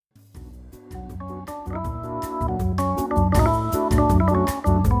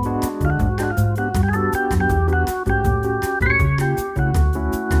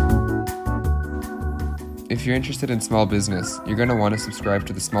If you're interested in small business, you're going to want to subscribe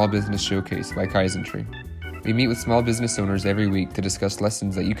to the Small Business Showcase by Kaizen. We meet with small business owners every week to discuss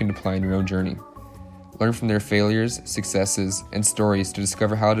lessons that you can apply in your own journey. Learn from their failures, successes, and stories to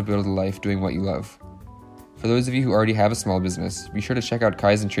discover how to build a life doing what you love. For those of you who already have a small business, be sure to check out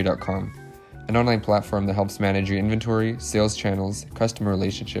kaizentree.com, an online platform that helps manage your inventory, sales channels, customer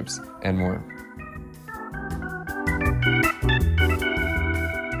relationships, and more.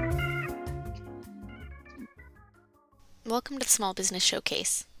 Welcome to the Small Business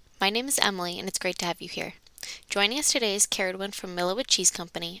Showcase. My name is Emily, and it's great to have you here. Joining us today is Ceridwen from Milawa Cheese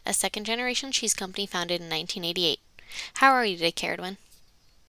Company, a second-generation cheese company founded in 1988. How are you today, Ceridwen?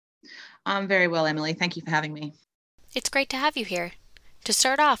 I'm very well, Emily. Thank you for having me. It's great to have you here. To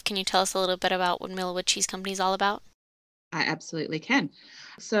start off, can you tell us a little bit about what Milawa Cheese Company is all about? I absolutely can.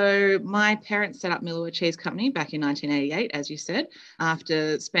 So my parents set up Milawa Cheese Company back in 1988, as you said,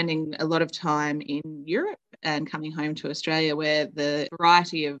 after spending a lot of time in Europe and coming home to Australia, where the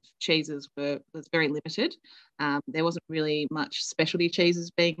variety of cheeses was very limited. There wasn't really much specialty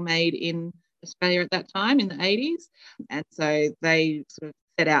cheeses being made in Australia at that time in the 80s. And so they sort of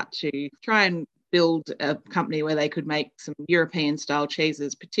set out to try and build a company where they could make some European style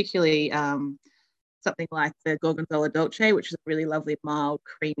cheeses, particularly something like the Gorgonzola Dolce, which is a really lovely, mild,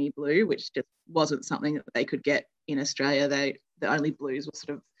 creamy blue, which just wasn't something that they could get in Australia. The only blues were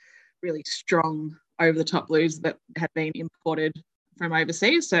sort of really strong, over-the-top blues that had been imported from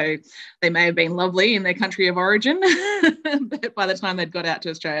overseas. So they may have been lovely in their country of origin, but by the time they'd got out to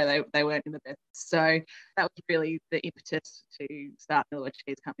Australia, they weren't in the best. So that was really the impetus to start Milawa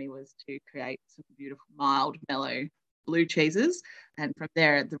Cheese Company, was to create some beautiful, mild, mellow blue cheeses. And from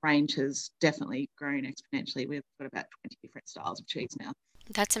there, the range has definitely grown exponentially. We've got about 20 different styles of cheese now.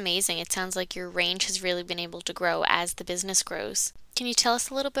 That's amazing. It sounds like your range has really been able to grow as the business grows. Can you tell us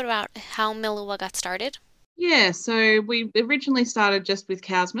a little bit about how Milawa got started? Yeah, so we originally started just with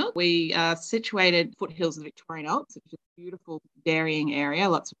cow's milk. We are situated foothills of the Victorian Alps, which is a beautiful dairying area,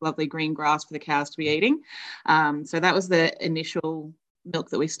 lots of lovely green grass for the cows to be eating. So that was the initial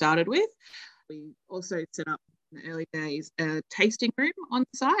milk that we started with. We also set up in the early days a tasting room on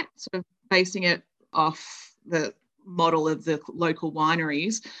the site, sort of basing it off the model of the local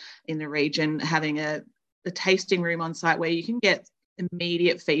wineries in the region, having a tasting room on site where you can get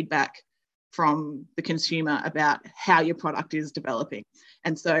immediate feedback from the consumer about how your product is developing.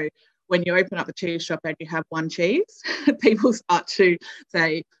 And so when you open up the cheese shop and you have one cheese, people start to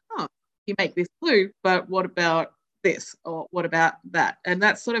say, oh, you make this blue, but what about this, or what about that? And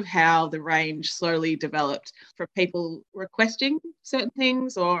that's sort of how the range slowly developed, from people requesting certain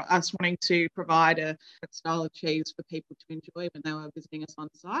things or us wanting to provide a style of cheese for people to enjoy when they were visiting us on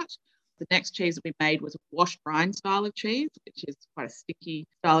site. The next cheese that we made was a washed rind style of cheese, which is quite a sticky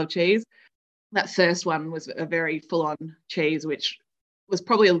style of cheese. That first one was a very full-on cheese, which was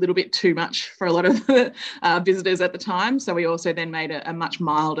probably a little bit too much for a lot of visitors at the time. So we also then made a much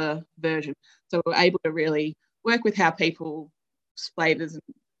milder version. So we were able to really work with how people's flavours and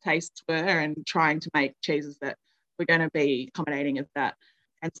tastes were, and trying to make cheeses that were going to be accommodating of that.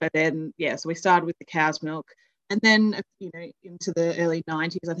 And so then, so we started with the cow's milk. And then, into the early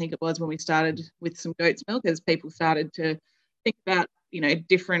 90s, I think it was, when we started with some goat's milk, as people started to think about,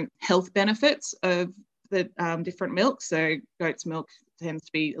 different health benefits of the different milks. So goat's milk tends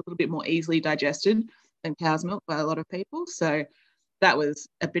to be a little bit more easily digested than cow's milk by a lot of people. So that was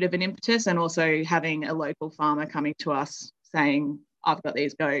a bit of an impetus. And also having a local farmer coming to us saying, I've got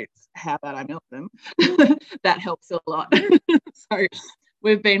these goats, how about I milk them? That helps a lot. So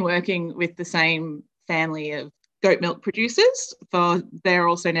we've been working with the same family of goat milk producers. They're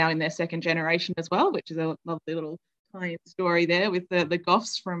also now in their second generation as well, which is a lovely little tie-in story there with the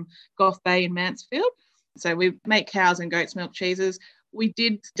Goffs from Goff Bay in Mansfield. So we make cows and goat's milk cheeses. We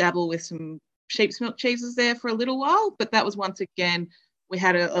did dabble with some sheep's milk cheeses there for a little while, but that was, once again, we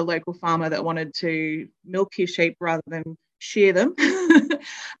had a local farmer that wanted to milk his sheep rather than shear them.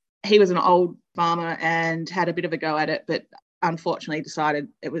 He was an old farmer and had a bit of a go at it, but unfortunately decided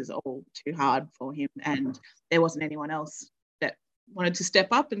it was all too hard for him, and there wasn't anyone else that wanted to step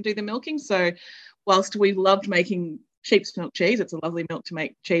up and do the milking. So whilst we loved making sheep's milk cheese, it's a lovely milk to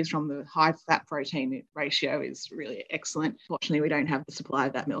make cheese from. The high fat protein ratio is really excellent. Fortunately, we don't have the supply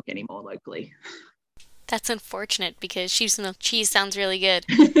of that milk anymore locally. That's unfortunate, because sheep's milk cheese sounds really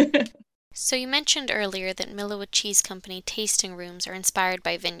good. So you mentioned earlier that Milawa Cheese Company tasting rooms are inspired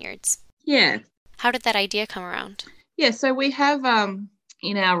by vineyards. Yeah. How did that idea come around? Yeah, so we have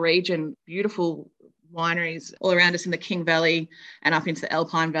in our region beautiful wineries all around us in the King Valley and up into the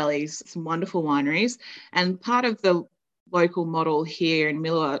Alpine Valleys, some wonderful wineries. And part of the local model here in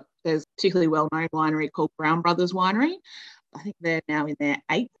Milawa, there's particularly well-known winery called Brown Brothers Winery. I think they're now in their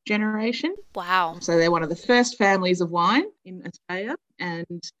 8th generation. Wow. So they're one of the first families of wine in Australia,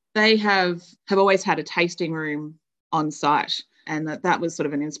 and they have always had a tasting room on site, and that was sort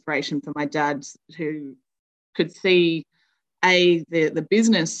of an inspiration for my dad, who could see the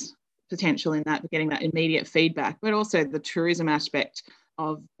business potential in that, getting that immediate feedback, but also the tourism aspect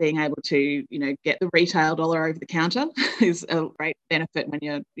of being able to, get the retail dollar over the counter is a great benefit when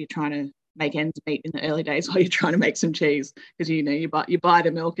you're trying to make ends meet in the early days while you're trying to make some cheese, because you buy the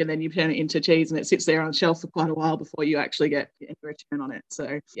milk and then you turn it into cheese and it sits there on the shelf for quite a while before you actually get any return on it.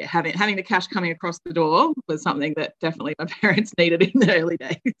 So yeah, having the cash coming across the door was something that definitely my parents needed in the early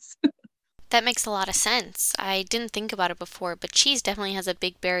days. That makes a lot of sense. I didn't think about it before, but cheese definitely has a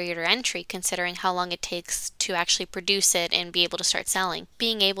big barrier to entry considering how long it takes to actually produce it and be able to start selling.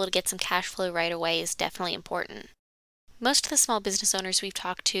 Being able to get some cash flow right away is definitely important. Most of the small business owners we've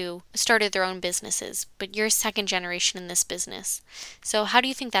talked to started their own businesses, but you're second generation in this business. So how do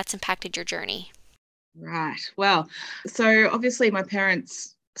you think that's impacted your journey? Right. Well, so obviously my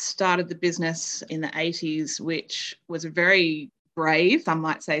parents started the business in the 80s, which was a very brave, some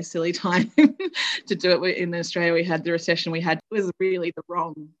might say silly time to do it. In Australia, we had the recession we had. It was really the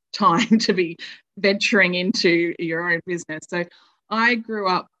wrong time to be venturing into your own business. So I grew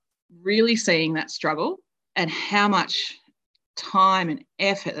up really seeing that struggle and how much time and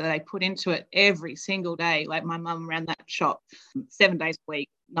effort that they put into it every single day. Like my mum ran that shop 7 days a week,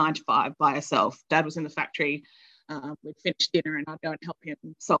 9 to 5 by herself. Dad was in the factory. We'd finish dinner and I'd go and help him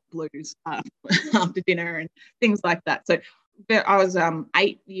salt blues after dinner and things like that. So I was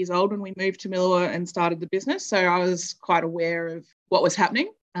 8 years old when we moved to Milawa and started the business. So I was quite aware of what was happening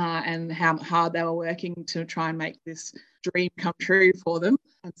and how hard they were working to try and make this dream come true for them.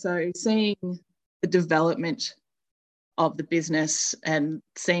 And so seeing the development of the business and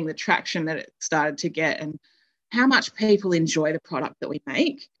seeing the traction that it started to get and how much people enjoy the product that we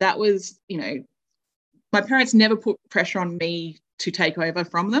make, that was, my parents never put pressure on me to take over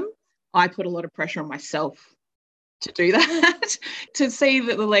from them. I put a lot of pressure on myself to do that, to see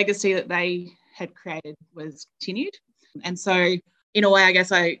that the legacy that they had created was continued. And so in a way, I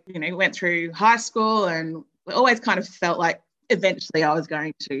guess I, went through high school and always kind of felt like eventually I was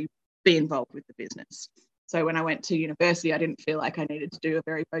going to be involved with the business. So when I went to university, I didn't feel like I needed to do a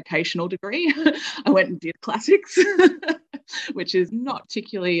very vocational degree. I went and did classics, which is not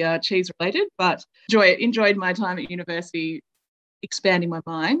particularly cheese related, but enjoyed my time at university, expanding my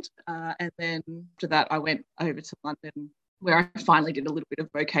mind. And then after that, I went over to London, where I finally did a little bit of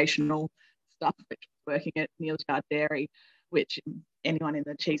vocational stuff, which was working at Neal's Yard Dairy, which anyone in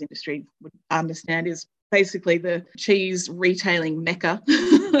the cheese industry would understand is basically the cheese retailing mecca.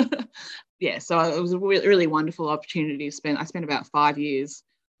 Yeah, so it was a really, really wonderful opportunity to spend. I spent about 5 years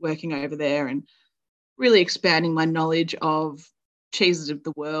working over there and really expanding my knowledge of cheeses of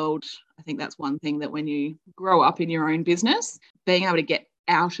the world. I think that's one thing that when you grow up in your own business, being able to get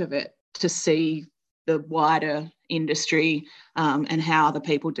out of it to see the wider industry and how other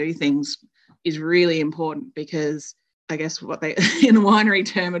people do things is really important, because I guess what they in the winery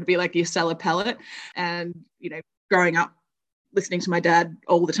term would be like you sell a pallet. And, growing up listening to my dad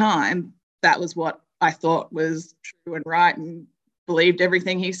all the time, that was what I thought was true and right and believed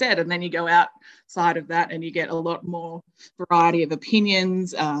everything he said. And then you go outside of that and you get a lot more variety of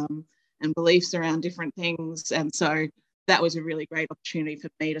opinions and beliefs around different things. And so that was a really great opportunity for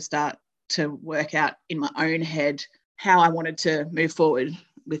me to start to work out in my own head how I wanted to move forward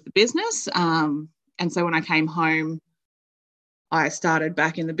with the business. And so when I came home, I started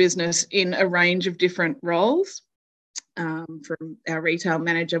back in the business in a range of different roles. From our retail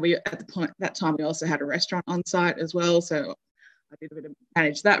manager, that time we also had a restaurant on site as well, so I did a bit of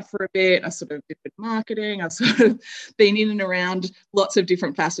manage that for a bit. I sort of did a bit of marketing. I've sort of been in and around lots of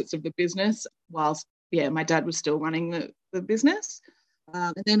different facets of the business whilst my dad was still running the business.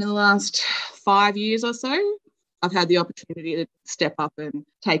 And then in the last 5 years or so, I've had the opportunity to step up and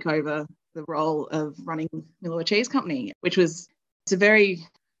take over the role of running Milawa Cheese Company, which it's a very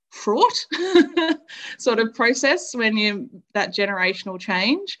fraught sort of process when that generational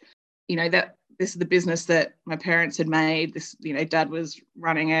change, that this is the business that my parents had made. This, Dad was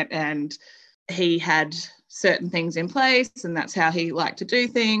running it and he had certain things in place and that's how he liked to do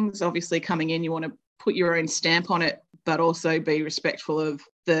things. Obviously coming in, you want to put your own stamp on it, but also be respectful of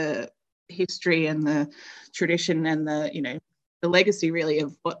the history and the tradition and the legacy really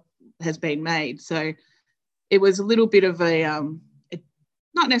of what has been made. So it was a little bit of a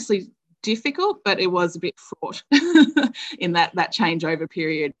not necessarily difficult, but it was a bit fraught in that changeover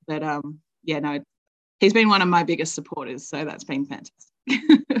period. But he's been one of my biggest supporters, so that's been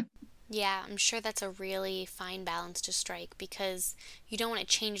fantastic. Yeah, I'm sure that's a really fine balance to strike because you don't want to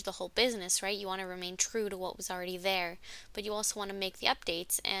change the whole business, right? You want to remain true to what was already there, but you also want to make the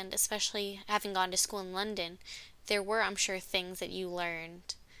updates. And especially having gone to school in London, there were, I'm sure, things that you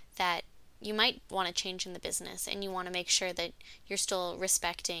learned that you might want to change in the business, and you want to make sure that you're still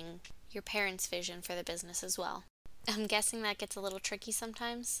respecting your parents' vision for the business as well. I'm guessing that gets a little tricky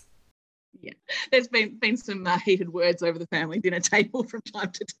sometimes. Yeah, there's been some heated words over the family dinner table from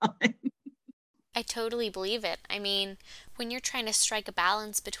time to time. I totally believe it. I mean, when you're trying to strike a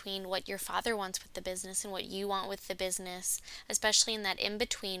balance between what your father wants with the business and what you want with the business, especially in that in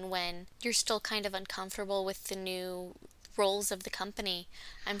between when you're still kind of uncomfortable with the new roles of the company,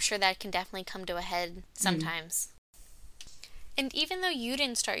 I'm sure that can definitely come to a head Mm. sometimes. And even though you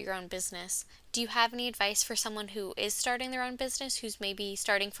didn't start your own business, do you have any advice for someone who is starting their own business, who's maybe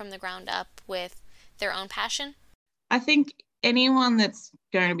starting from the ground up with their own passion? I think anyone that's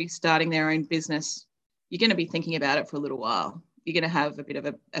going to be starting their own business, you're going to be thinking about it for a little while. You're going to have a bit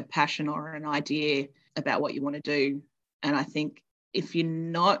of a passion or an idea about what you want to do. And I think if you're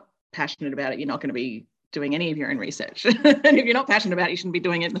not passionate about it, you're not going to be doing any of your own research. And if you're not passionate about it, you shouldn't be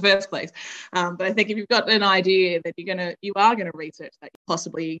doing it in the first place. But I think if you've got an idea that you are going to research that,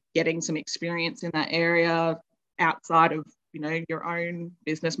 possibly getting some experience in that area outside of your own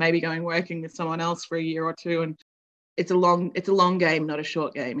business, maybe going working with someone else for a year or two, and it's a long game, not a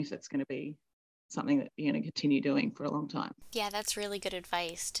short game, if it's going to be something that you're going to continue doing for a long time. Yeah, that's really good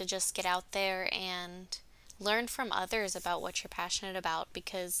advice to just get out there and learn from others about what you're passionate about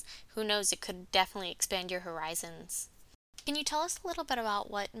because who knows, it could definitely expand your horizons. Can you tell us a little bit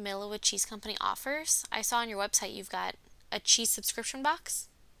about what Milawa Cheese Company offers? I saw on your website you've got a cheese subscription box.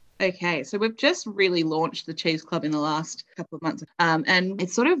 Okay, so we've just really launched the Cheese Club in the last couple of months, and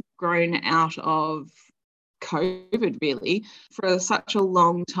it's sort of grown out of COVID, really. For such a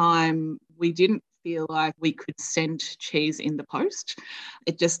long time, we didn't feel like we could send cheese in the post.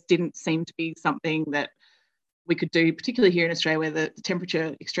 It just didn't seem to be something that we could do, particularly here in Australia, where the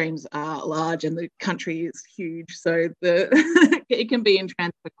temperature extremes are large and the country is huge. So it can be in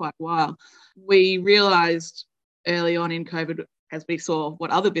transit for quite a while. We realised early on in COVID, as we saw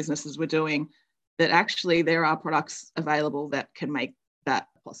what other businesses were doing, that actually there are products available that can make that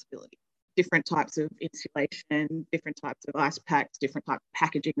a possibility. Different types of insulation, different types of ice packs, different types of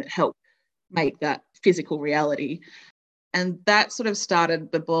packaging that help make that physical reality. And that sort of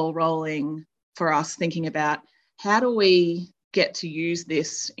started the ball rolling for us, thinking about how do we get to use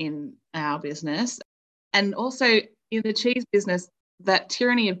this in our business. And also in the cheese business, that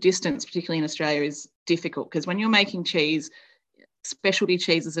tyranny of distance, particularly in Australia, is difficult because when you're making cheese, specialty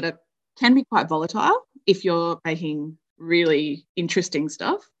cheeses can be quite volatile if you're making really interesting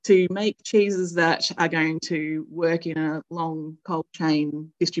stuff. To make cheeses that are going to work in a long cold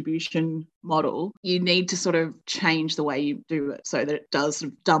chain distribution model, you need to sort of change the way you do it so that it does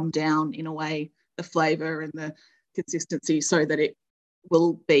sort of dumb down in a way the flavour and the consistency so that it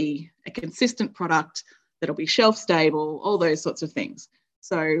will be a consistent product that'll be shelf stable, all those sorts of things.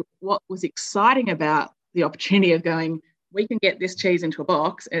 So what was exciting about the opportunity of going, we can get this cheese into a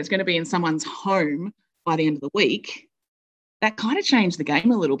box and it's going to be in someone's home by the end of the week, that kind of changed the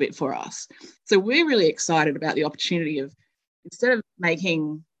game a little bit for us. So we're really excited about the opportunity of, instead of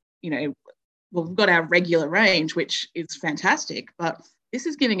making, well, we've got our regular range, which is fantastic, but this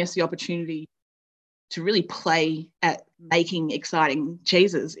is giving us the opportunity to really play at making exciting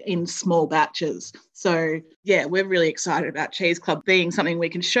cheeses in small batches. So, yeah, we're really excited about Cheese Club being something we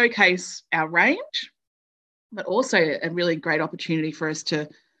can showcase our range, but also a really great opportunity for us to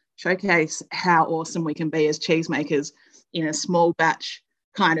showcase how awesome we can be as cheesemakers in a small batch,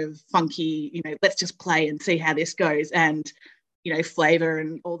 kind of funky, let's just play and see how this goes. And, flavor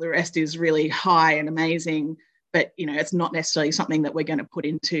and all the rest is really high and amazing, but, it's not necessarily something that we're going to put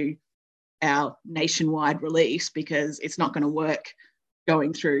into our nationwide release because it's not going to work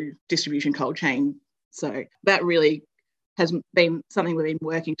going through distribution cold chain. So that really has been something we've been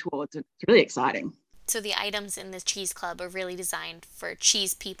working towards, and it's really exciting. So the items in the Cheese Club are really designed for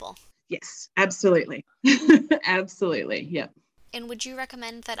cheese people. Yes, absolutely. Absolutely. Yeah. And would you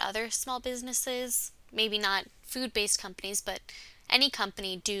recommend that other small businesses, maybe not food-based companies, but any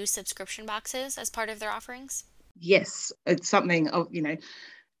company do subscription boxes as part of their offerings? Yes, it's something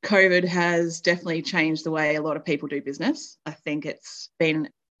COVID has definitely changed the way a lot of people do business. I think it's been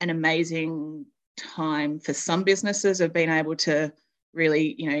an amazing time for some businesses have been able to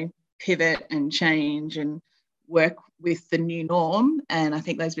really, pivot and change and work with the new norm. And I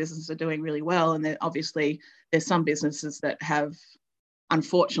think those businesses are doing really well. And then obviously there's some businesses that have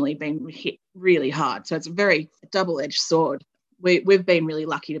unfortunately been hit really hard. So it's a very double-edged sword. we've been really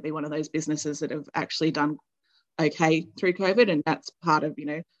lucky to be one of those businesses that have actually done okay through COVID, and that's part of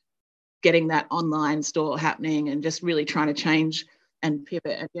getting that online store happening and just really trying to change and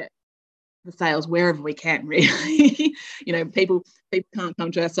pivot and get the sales wherever we can, really. People can't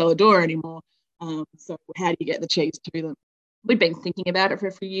come to our cellar door anymore. So how do you get the cheese to them? We'd been thinking about it for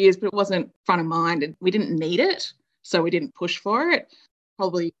a few years, but it wasn't front of mind, and we didn't need it, so we didn't push for it.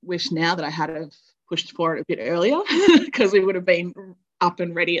 Probably wish now that I had have pushed for it a bit earlier, because we would have been up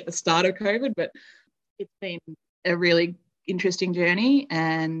and ready at the start of COVID. But it's been a really interesting journey,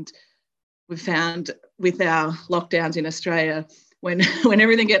 and we've found with our lockdowns in Australia, when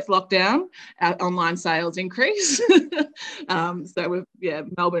everything gets locked down, our online sales increase. So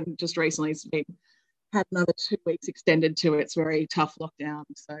Melbourne just recently had another 2 weeks extended to its very tough lockdown.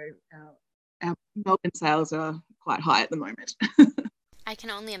 So our Melbourne sales are quite high at the moment. I can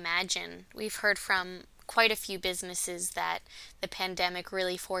only imagine. We've heard from quite a few businesses that the pandemic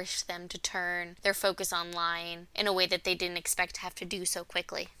really forced them to turn their focus online in a way that they didn't expect to have to do so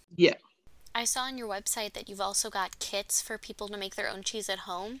quickly. Yeah. I saw on your website that you've also got kits for people to make their own cheese at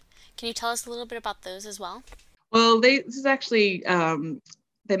home. Can you tell us a little bit about those as well? Well, this is actually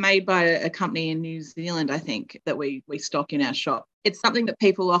they're made by a company in New Zealand, I think, that we stock in our shop. It's something that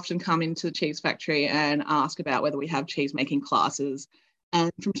people often come into the cheese factory and ask about, whether we have cheese making classes.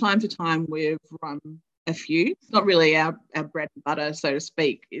 And from time to time, we've run a few. It's not really our bread and butter, so to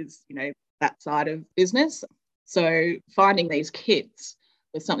speak, is that side of business. So finding these kits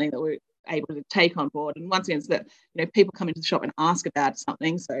was something that we're able to take on board. And once again, it's that people come into the shop and ask about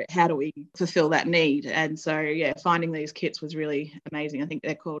something, so how do we fulfill that need? And so finding these kits was really amazing. I think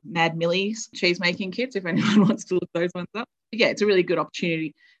they're called Mad Millie's cheese making kits, if anyone wants to look those ones up. But it's a really good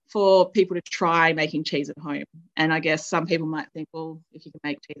opportunity for people to try making cheese at home. And I guess some people might think, well, if you can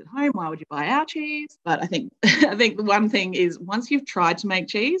make cheese at home, why would you buy our cheese? But I think the one thing is, once you've tried to make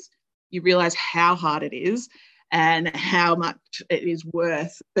cheese, you realize how hard it is and how much it is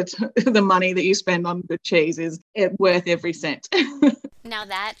worth. The money that you spend on good cheese is worth every cent. Now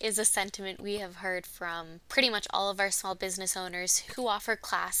that is a sentiment we have heard from pretty much all of our small business owners who offer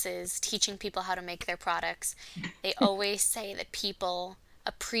classes teaching people how to make their products. They always say that people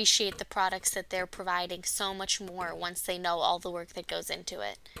appreciate the products that they're providing so much more once they know all the work that goes into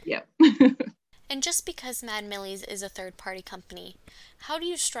it. Yeah. And just because Mad Millie's is a third-party company, how do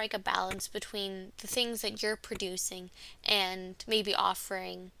you strike a balance between the things that you're producing and maybe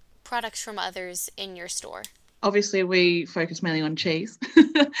offering products from others in your store? Obviously, we focus mainly on cheese,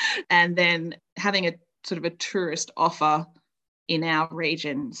 and then having a sort of a tourist offer in our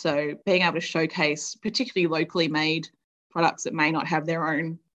region. So being able to showcase particularly locally made products that may not have their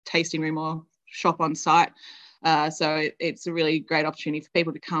own tasting room or shop on site. So it's a really great opportunity for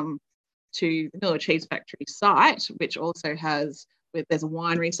people to come to the Milawa Cheese Factory site, which also there's a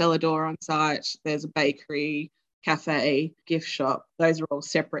winery cellar door on site, there's a bakery, cafe, gift shop. Those are all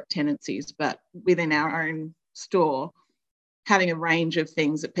separate tenancies, but within our own store, having a range of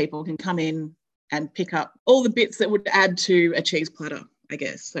things that people can come in and pick up all the bits that would add to a cheese platter, I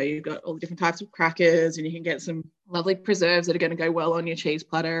guess. So you've got all the different types of crackers, and you can get some lovely preserves that are going to go well on your cheese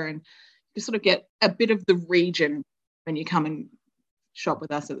platter, and you sort of get a bit of the region when you come and shop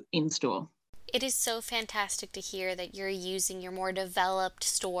with us in store. It is so fantastic to hear that you're using your more developed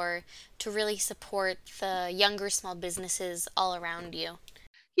store to really support the younger small businesses all around you.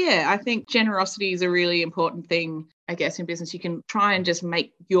 Yeah, I think generosity is a really important thing, I guess, in business. You can try and just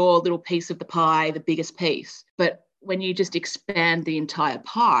make your little piece of the pie the biggest piece, but when you just expand the entire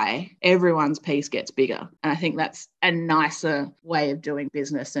pie, everyone's piece gets bigger. And I think that's a nicer way of doing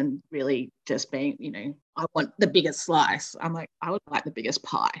business, and really just being, I want the biggest slice. I'm like, I would like the biggest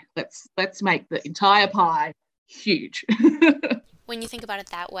pie. Let's make the entire pie huge. When you think about it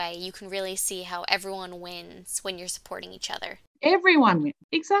that way, you can really see how everyone wins when you're supporting each other. Everyone wins.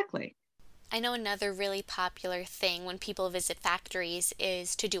 Exactly. I know another really popular thing when people visit factories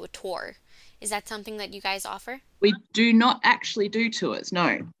is to do a tour. Is that something that you guys offer? We do not actually do tours,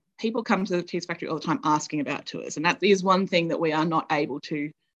 no. People come to the cheese factory all the time asking about tours, and that is one thing that we are not able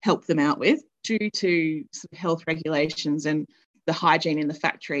to help them out with due to health regulations and the hygiene in the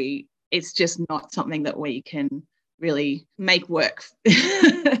factory. It's just not something that we can really make work.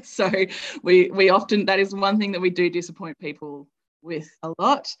 So we often, that is one thing that we do disappoint people with a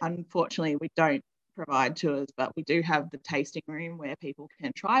lot. Unfortunately, we don't provide tours, but we do have the tasting room where people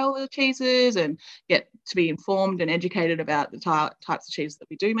can try all the cheeses and get to be informed and educated about the types of cheese that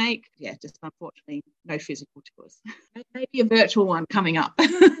we do make. Yeah, just unfortunately no physical tours. Maybe a virtual one coming up.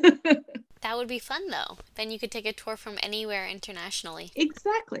 That would be fun though. Then you could take a tour from anywhere internationally.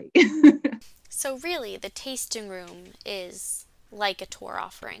 Exactly. So really, the tasting room is like a tour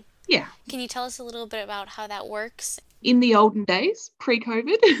offering. Yeah. Can you tell us a little bit about how that works? In the olden days,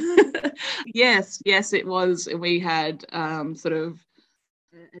 pre-COVID, yes, it was. We had sort of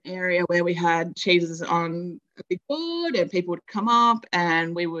an area where we had cheeses on a big board and people would come up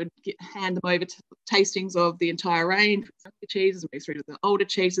and we would hand them over to tastings of the entire range, the cheeses, move through to the older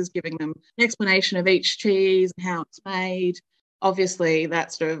cheeses, giving them an explanation of each cheese and how it's made. Obviously,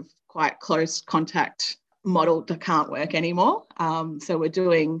 that sort of quite close contact model can't work anymore. So we're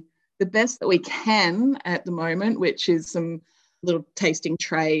doing the best that we can at the moment, which is some little tasting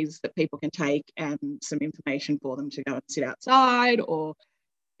trays that people can take and some information for them to go and sit outside, or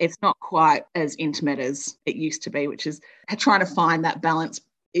it's not quite as intimate as it used to be, which is trying to find that balance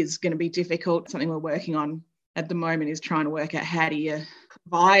is going to be difficult. Something we're working on at the moment is trying to work out how do you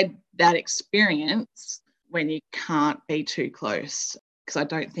provide that experience when you can't be too close, because I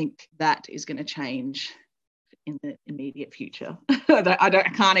don't think that is going to change in the immediate future.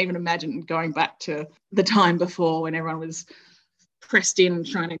 I can't even imagine going back to the time before when everyone was pressed in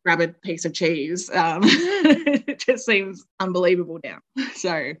trying to grab a piece of cheese. It just seems unbelievable now.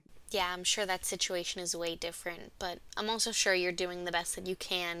 So yeah, I'm sure that situation is way different, but I'm also sure you're doing the best that you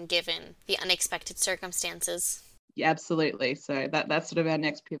can given the unexpected circumstances. Yeah, absolutely. So that's sort of our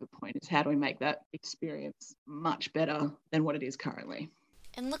next pivot point, is how do we make that experience much better than what it is currently.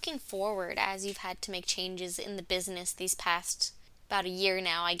 And looking forward, as you've had to make changes in the business these past about a year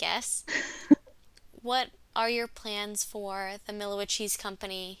now, I guess, what are your plans for the Milawa Cheese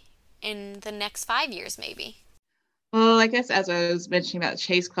Company in the next 5 years, maybe? Well, I guess as I was mentioning about the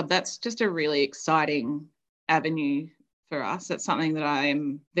Cheese Club, that's just a really exciting avenue for us. That's something that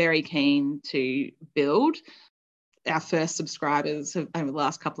I'm very keen to build. Our first subscribers over the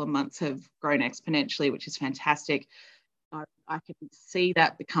last couple of months have grown exponentially, which is fantastic. I can see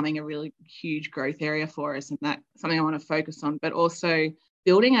that becoming a really huge growth area for us, and that's something I want to focus on, but also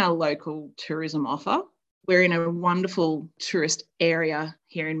building our local tourism offer. We're in a wonderful tourist area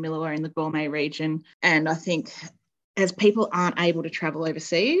here in Milawa in the Gourmet region, and I think as people aren't able to travel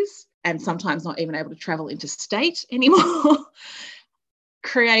overseas and sometimes not even able to travel interstate anymore,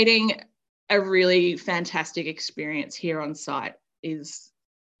 creating a really fantastic experience here on site is,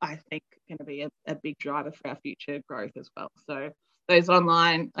 I think, going to be a big driver for our future growth as well. So those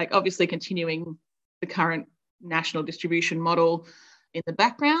online, like obviously continuing the current national distribution model in the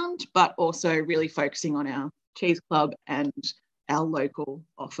background, but also really focusing on our cheese club and our local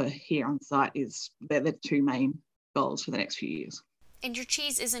offer here on site they're the two main goals for the next few years. And your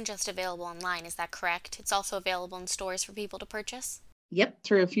cheese isn't just available online, is that correct? It's also available in stores for people to purchase? Yep,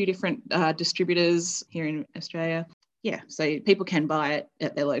 through a few different distributors here in Australia. Yeah, so people can buy it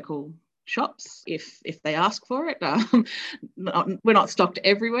at their local shops if they ask for it. We're not stocked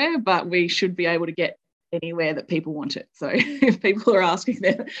everywhere, but we should be able to get anywhere that people want it. So if people are asking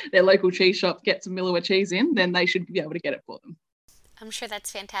their local cheese shop get some Milawa cheese in, then they should be able to get it for them. I'm sure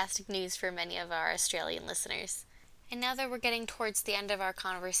that's fantastic news for many of our Australian listeners. And now that we're getting towards the end of our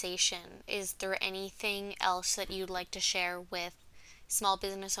conversation, is there anything else that you'd like to share with small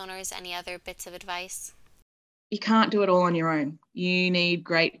business owners? Any other bits of advice? You can't do it all on your own. You need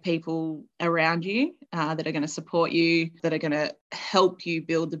great people around you that are going to support you, that are going to help you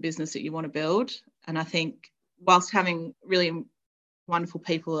build the business that you want to build. And I think whilst having really wonderful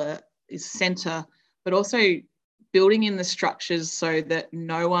people is centre, but also building in the structures so that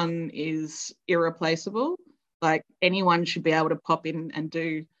no one is irreplaceable. Like anyone should be able to pop in and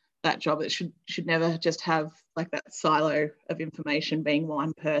do that job. It should never just have like that silo of information being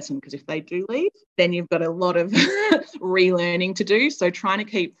one person, because if they do leave, then you've got a lot of relearning to do. So trying to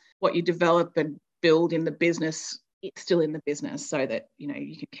keep what you develop and build in the business, it's still in the business so that,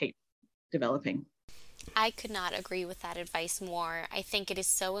 you can keep developing. I could not agree with that advice more. I think it is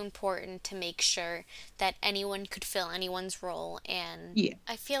so important to make sure that anyone could fill anyone's role, and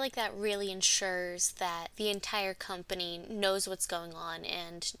I feel like that really ensures that the entire company knows what's going on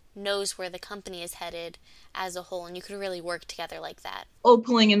and knows where the company is headed as a whole, and you could really work together like that. All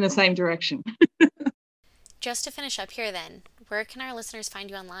pulling in the same direction. Just to finish up here then, where can our listeners find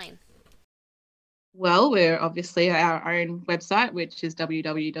you online? Well, we're obviously our own website, which is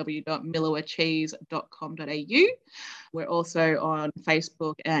www.milawacheese.com.au. We're also on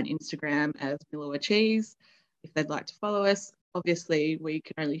Facebook and Instagram as Milawa Cheese, if they'd like to follow us. Obviously, we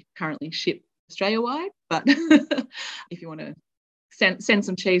can only currently ship Australia-wide, but if you want to send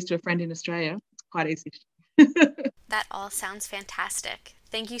some cheese to a friend in Australia, it's quite easy to do. That all sounds fantastic.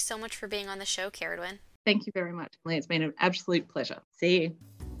 Thank you so much for being on the show, Ceridwen. Thank you very much, Emily. It's been an absolute pleasure. See you.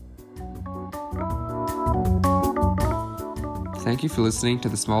 Thank you for listening to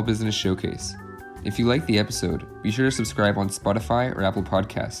the Small Business Showcase. If you like the episode, be sure to subscribe on Spotify or Apple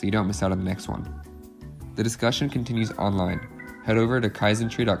Podcasts so you don't miss out on the next one. The discussion continues online. Head over to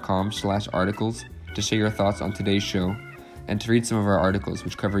kaizentree.com/articles to share your thoughts on today's show and to read some of our articles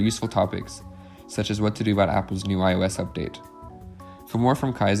which cover useful topics, such as what to do about Apple's new iOS update. For more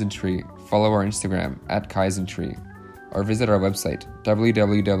from Kaizentree, follow our Instagram @Kaizentree or visit our website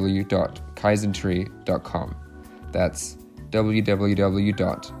www.kaizentree.com. That's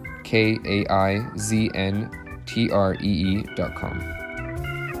www.kaizentree.com.